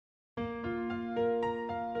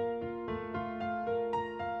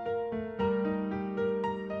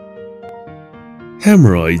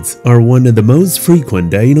Hemorrhoids are one of the most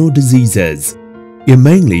frequent anal diseases. It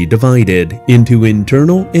mainly divided into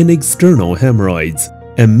internal and external hemorrhoids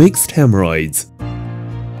and mixed hemorrhoids.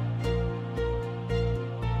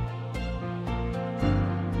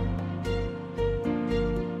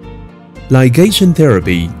 Ligation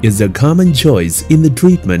therapy is a common choice in the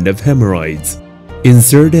treatment of hemorrhoids.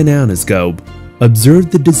 Insert an anoscope,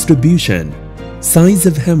 observe the distribution, size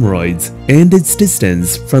of hemorrhoids and its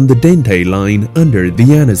distance from the dentate line under the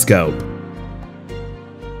anoscope.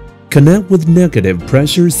 Connect with negative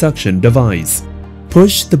pressure suction device.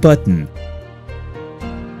 Push the button.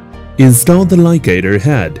 Install the ligator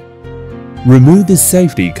head. Remove the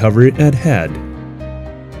safety cover at head.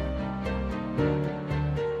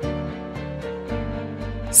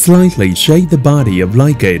 Slightly shake the body of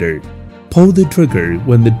ligator. Pull the trigger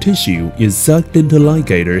when the tissue is sucked into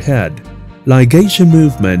ligator head. Ligation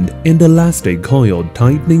movement and elastic coil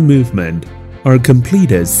tightening movement are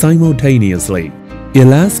completed simultaneously.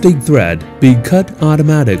 Elastic thread be cut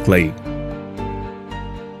automatically.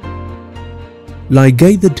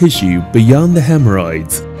 Ligate the tissue beyond the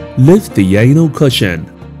hemorrhoids. Lift the anal cushion.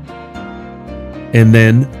 And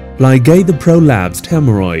then ligate the prolapsed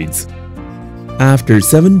hemorrhoids. After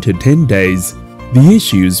 7 to 10 days, the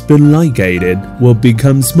issues been ligated will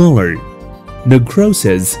become smaller,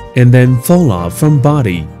 necrosis and then fall off from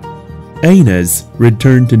body. Anus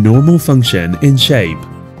return to normal function and shape.